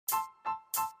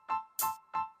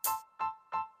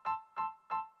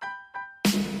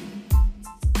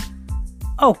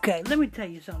Okay, let me tell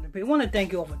you something. I want to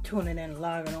thank you all for tuning in and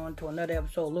logging on to another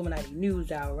episode of Illuminati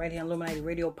News Hour right here on Illuminati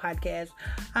Radio Podcast.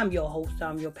 I'm your host.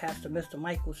 I'm your pastor, Mr.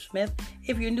 Michael Smith.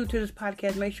 If you're new to this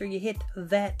podcast, make sure you hit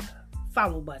that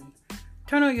follow button.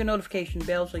 Turn on your notification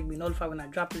bell so you'll be notified when I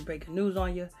drop this breaking news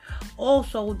on you.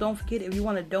 Also, don't forget, if you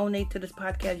want to donate to this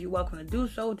podcast, you're welcome to do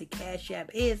so. The Cash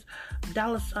App is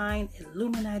 $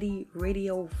 Illuminati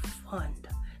Radio Fund.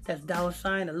 That's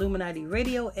 $ Illuminati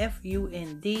Radio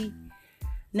FUND.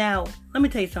 Now, let me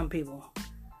tell you something, people.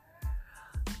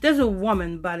 There's a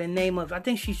woman by the name of, I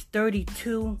think she's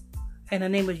 32, and her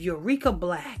name is Uricka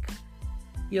Black.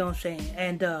 You know what I'm saying?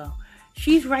 And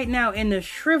she's right now in the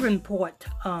Shreveport,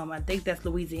 I think that's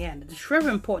Louisiana, the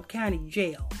Shreveport County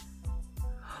Jail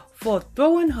for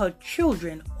throwing her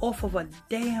children off of a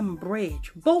damn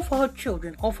bridge. Both of her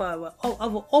children off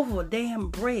of a damn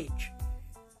bridge.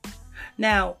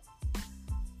 Now,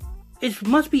 it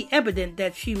must be evident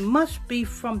that she must be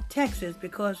from Texas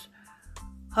because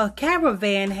her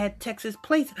caravan had Texas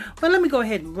plates. But let me go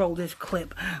ahead and roll this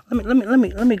clip. Let me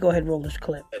go ahead and roll this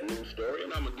clip. A news story,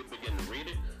 and I'm gonna begin to read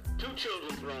it. 2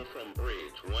 children thrown from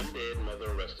bridge, 1 dead, mother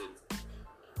arrested.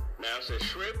 Now it says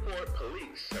Shreveport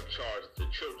police have charged the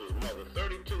children's mother,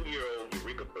 32-year-old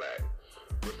Uricka Black,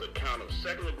 with a count of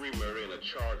second-degree murder and a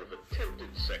charge of attempted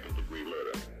second-degree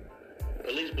murder.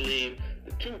 Police believe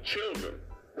the 2 children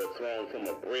were thrown from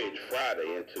a bridge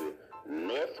Friday into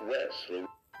northwest.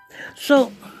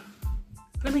 So,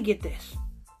 let me get this.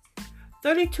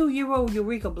 32-year-old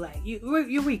Uricka Black.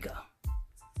 Uricka.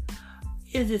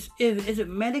 Is it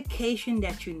medication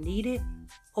that you needed?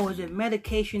 Or is it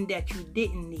medication that you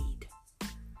didn't need?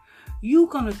 You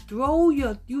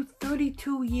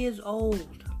 32 years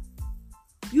old.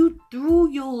 You threw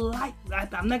your life.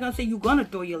 I'm not going to say you're going to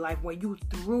throw your life away. You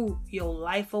threw your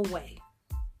life away.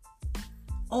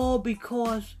 All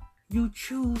because you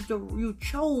chose the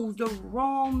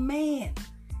wrong man.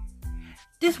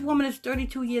 This woman is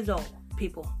 32 years old,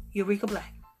 people. Uricka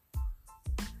Black.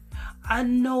 I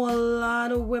know a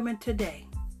lot of women today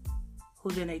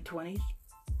who's in their 20s,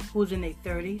 who's in their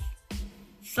 30s.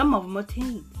 Some of them are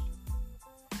teens.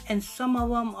 And some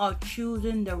of them are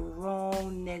choosing the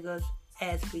wrong niggas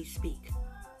as we speak.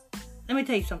 Let me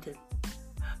tell you something.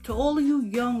 To all of you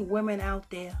young women out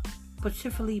there,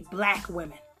 specifically black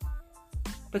women,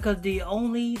 because the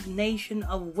only nation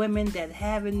of women that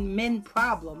having men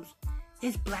problems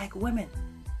is black women.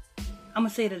 I'm going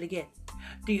to say that again.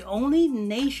 The only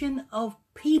nation of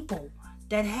people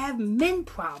that have men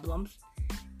problems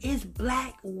is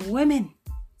black women.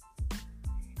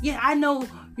 Yeah, I know,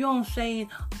 you know what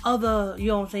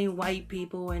I'm saying, white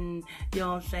people and, you know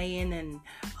what I'm saying, and,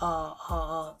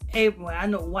 I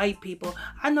know white people.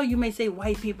 I know you may say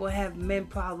white people have men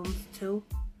problems too,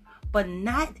 but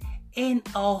not in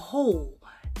a whole.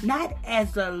 Not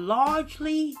as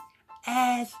largely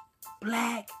as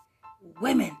black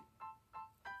women.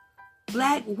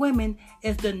 Black women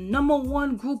is the number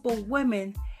one group of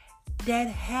women that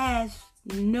has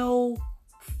no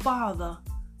father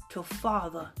to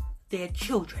father their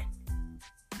children.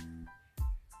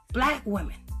 Black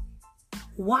women.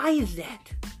 Why is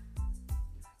that?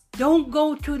 Don't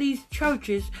go to these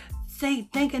churches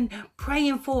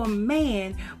praying for a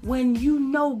man when you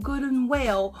know good and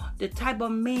well the type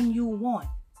of men you want.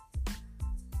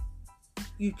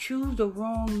 You choose the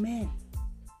wrong men.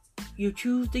 You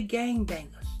choose the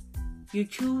gangbangers. You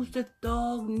choose the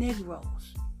thug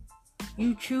Negroes.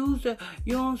 You choose the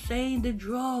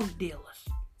drug dealers.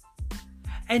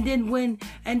 And then when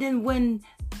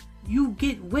you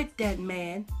get with that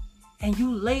man and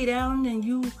you lay down and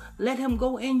you let him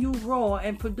go in you raw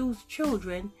and produce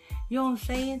children, you know what I'm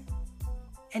saying?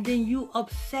 And then you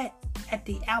upset at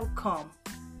the outcome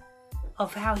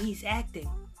of how he's acting.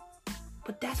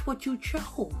 But that's what you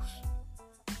chose.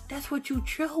 That's what you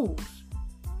chose.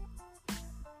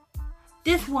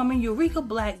 This woman, Uricka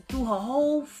Black, threw her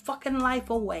whole fucking life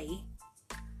away.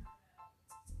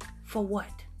 For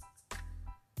what?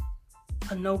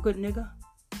 A no good nigga?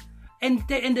 And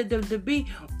to be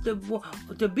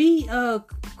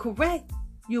correct,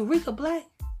 Uricka Black,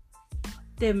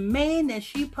 the man that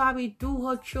she probably threw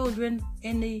her children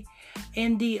in the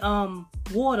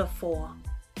water for,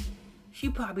 she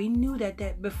probably knew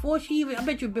that before she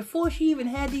even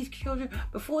had these children,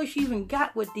 before she even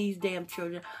got with these damn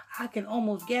children, I can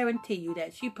almost guarantee you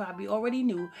that she probably already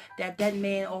knew that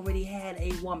man already had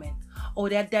a woman, or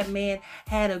that man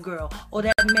had a girl, or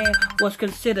that man was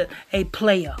considered a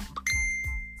player.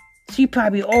 She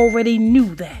probably already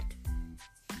knew that.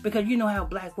 Because you know how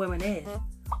black women is.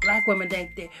 Black women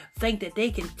think that they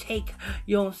can take,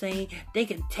 you know what I'm saying, they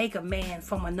can take a man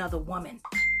from another woman.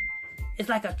 It's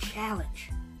like a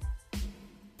challenge.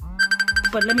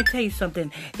 But let me tell you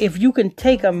something. If you can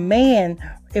take a man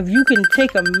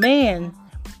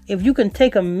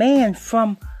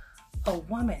from a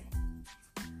woman,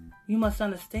 you must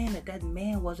understand that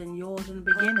man wasn't yours in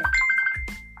the beginning.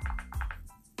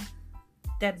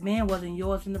 That man wasn't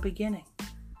yours in the beginning.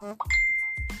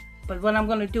 But what I'm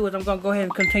going to do is I'm going to go ahead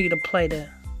and continue to play the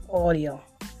audio.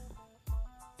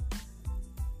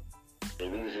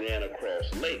 Louisiana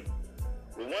Cross Lake,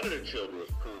 where one of the children was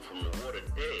pulled from the water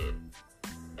dead,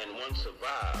 and one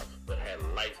survived but had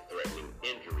life-threatening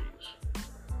injuries.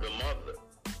 The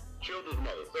children's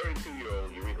mother,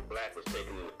 32-year-old Uricka Black, was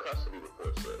taken into custody,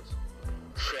 report says.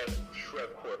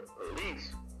 Shreveport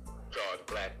police charged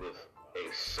Black with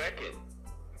a second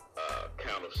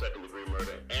count of second-degree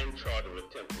murder and charge of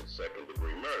attempted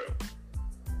second-degree murder.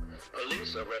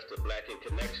 Police arrested Black in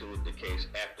connection with the case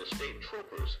after state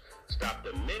troopers stopped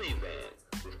a minivan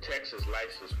with Texas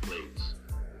license plates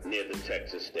near the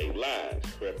Texas state line.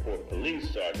 Shreveport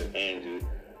Police Sergeant Andrew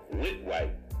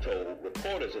Whitwhite told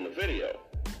reporters in the video.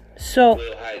 So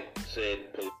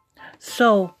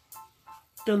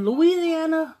the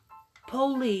Louisiana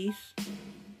police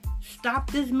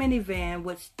stopped this minivan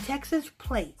with Texas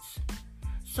plates.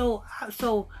 So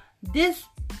this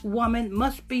woman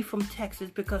must be from Texas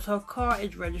because her car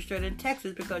is registered in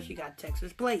Texas because she got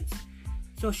Texas plates.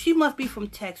 So she must be from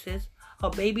Texas. Her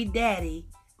baby daddy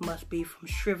must be from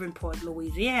Shreveport,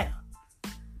 Louisiana.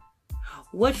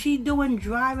 What's she doing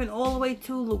driving all the way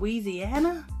to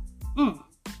Louisiana?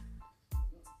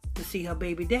 To see her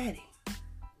baby daddy.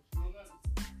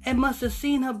 And must have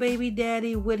seen her baby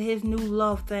daddy with his new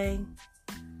love thing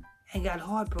and got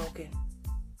heartbroken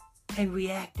and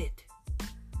reacted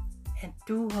and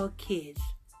threw her kids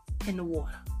in the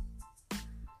water.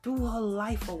 Threw her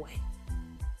life away.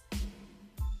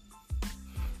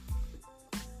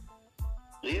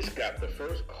 Police got the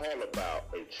first call about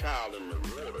a child in the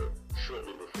water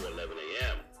shortly before 11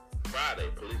 a.m. Friday,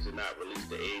 police did not release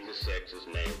the ages, sexes,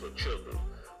 names, or children.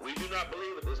 We do not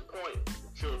believe at this point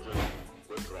children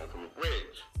were thrown from a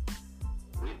bridge.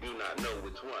 We do not know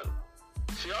which one.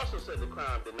 She also said the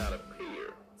crime did not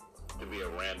appear to be a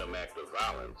random act of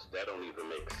violence. That don't even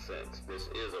make sense. This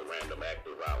is a random act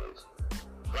of violence.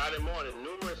 Friday morning,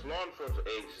 numerous law enforcement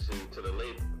agencies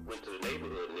went to the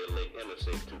neighborhood near Lake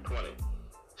Interstate 220.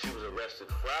 She was arrested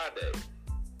Friday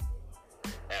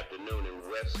afternoon in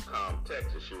West Com,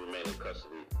 Texas. She remained in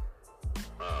custody,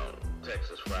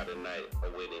 Texas, Friday night,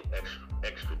 awaiting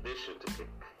extradition to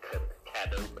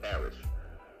Caddo Parish.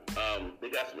 They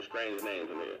got some strange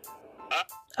names in there.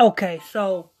 Okay,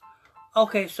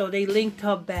 so they linked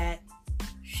her back.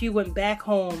 She went back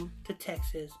home to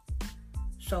Texas.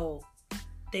 So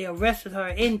they arrested her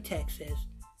in Texas,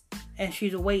 and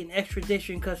she's awaiting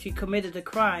extradition because she committed the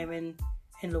crime in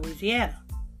Louisiana.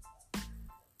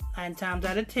 9 times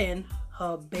out of 10,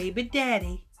 her baby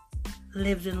daddy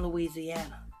lives in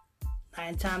Louisiana.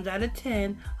 9 times out of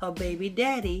 10, her baby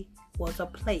daddy was a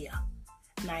player.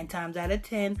 9 times out of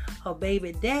 10, her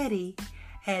baby daddy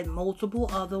had multiple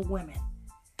other women.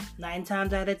 9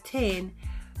 times out of 10,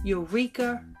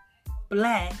 Uricka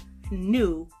Black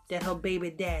knew that her baby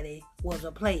daddy was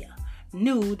a player.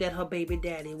 Knew that her baby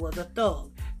daddy was a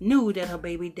thug. Knew that her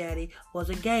baby daddy was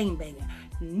a gangbanger.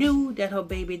 Knew that her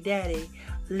baby daddy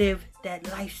lived that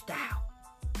lifestyle.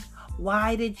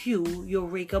 Why did you,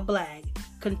 Uricka Black,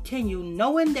 continue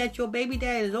knowing that your baby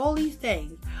daddy is all these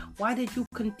things? Why did you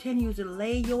continue to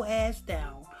lay your ass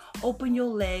down, open your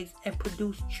legs, and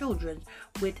produce children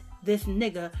with this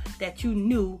nigga that you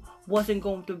knew wasn't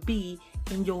going to be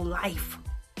in your life?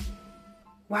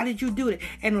 Why did you do that?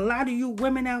 And a lot of you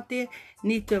women out there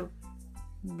need to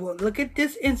look at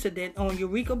this incident on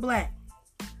Uricka Black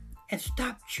and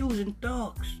stop choosing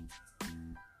thugs.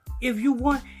 If you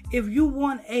want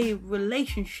a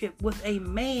relationship with a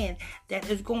man that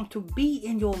is going to be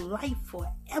in your life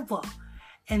forever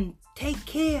and take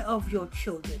care of your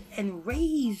children and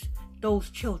raise those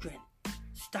children,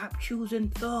 stop choosing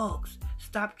thugs.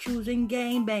 Stop choosing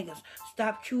gangbangers.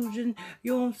 Stop choosing,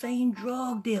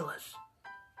 drug dealers.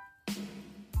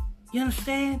 You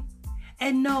understand?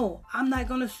 And no, I'm not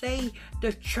going to say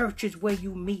the church is where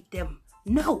you meet them.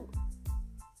 No.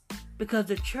 Because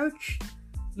the church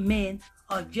men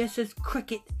are just as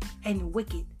crooked and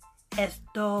wicked as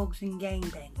thugs and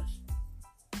gangbangers.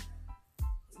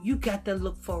 You got to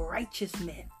look for righteous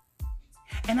men.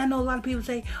 And I know a lot of people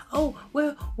say, oh,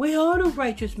 well, where are the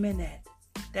righteous men at?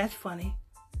 That's funny.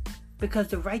 Because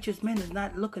the righteous men is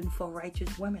not looking for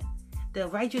righteous women. The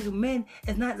righteous men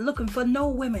is not looking for no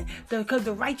women. Because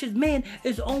the righteous men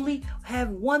is only have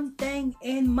one thing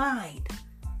in mind.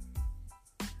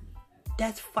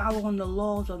 That's following the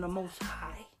laws of the Most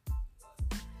High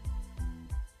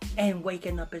and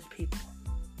waking up His people.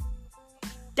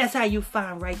 That's how you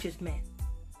find righteous men.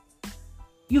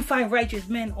 You find righteous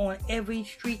men on every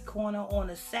street corner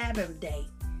on a Sabbath day,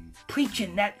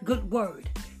 preaching that good word.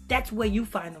 That's where you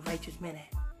find the righteous men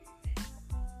at.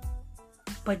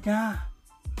 But nah,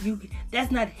 that's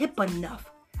not hip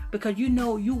enough. Because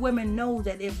you women know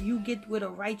that if you get with a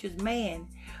righteous man,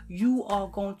 you are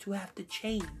going to have to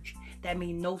change. That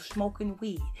means no smoking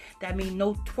weed. That means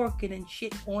no twerking and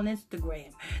shit on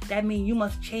Instagram. That means you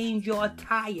must change your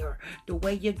attire, the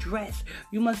way you dress.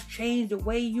 You must change the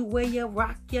way you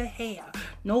rock your hair.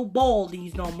 No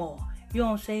baldies no more. You know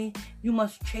what I'm saying? You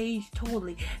must change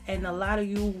totally. And a lot of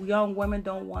you young women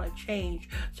don't want to change.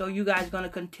 So you guys going to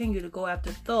continue to go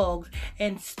after thugs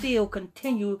and still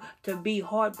continue to be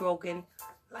heartbroken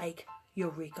like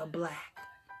Uricka Black.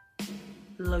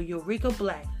 Uricka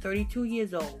Black, 32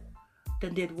 years old,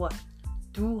 then did what?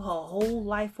 Threw her whole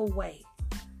life away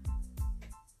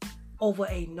over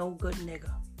a no good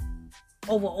nigga.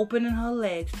 Over opening her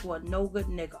legs to a no good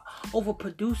nigga. Over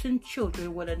producing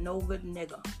children with a no good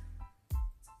nigga.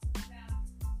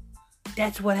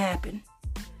 That's what happened,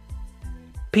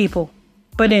 people.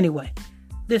 But anyway,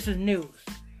 this is news.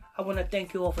 I want to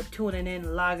thank you all for tuning in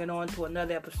and logging on to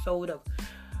another episode of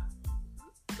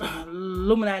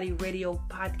Illuminati Radio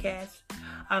Podcast.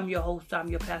 I'm your host. I'm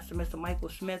your pastor, Mr. Michael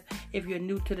Smith. If you're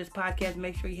new to this podcast,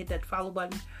 make sure you hit that follow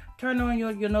button. Turn on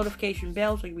your notification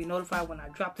bell so you'll be notified when I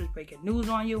drop this breaking news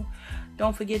on you.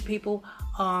 Don't forget, people,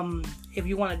 if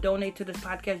you want to donate to this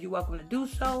podcast, you're welcome to do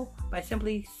so by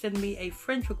simply sending me a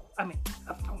friend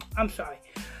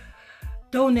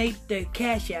Donate. The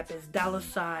Cash App is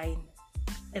 $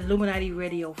 Illuminati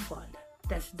Radio Fund.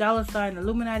 That's $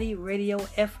 Illuminati Radio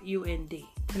FUND.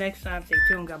 Till next time, stay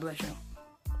tuned. God bless you.